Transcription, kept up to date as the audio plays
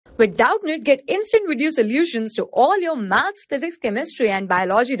With Doubtnut, get instant video solutions to all your maths, physics, chemistry, and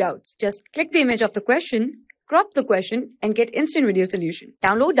biology doubts. Just click the image of the question, crop the question, and get instant video solution.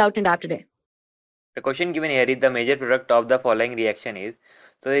 Download Doubtnut app today. The question given here is the major product of the following reaction is.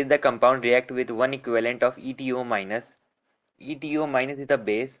 So is the compound react with one equivalent of ETO minus. ETO minus is the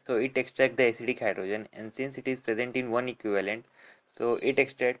base, so it extracts the acidic hydrogen, and since it is present in one equivalent, so it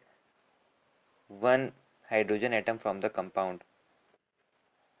extracts one hydrogen atom from the compound.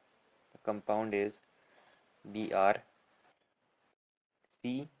 The compound is Br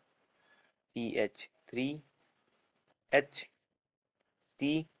C CH3 H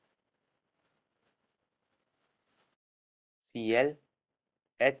C Cl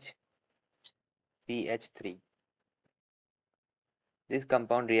H CH3. This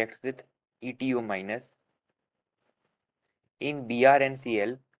compound reacts with ETO minus. In Br and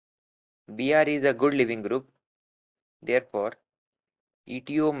Cl, Br is a good leaving group, therefore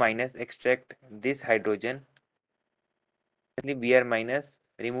ETO minus extract this hydrogen. Br minus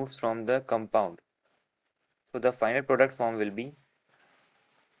removes from the compound, so the final product form will be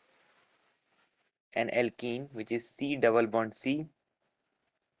an alkene, which is C double bond C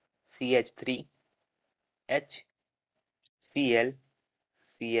CH3 H Cl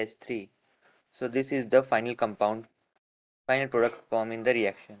CH3. So this is the final compound, final product form in the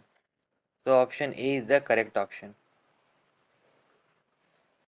reaction. So option A is the correct option.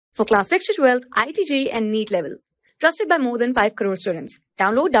 For class 6 to 12, IIT JEE and NEET level. Trusted by more than 5 crore students.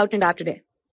 Download Doubtnut app today.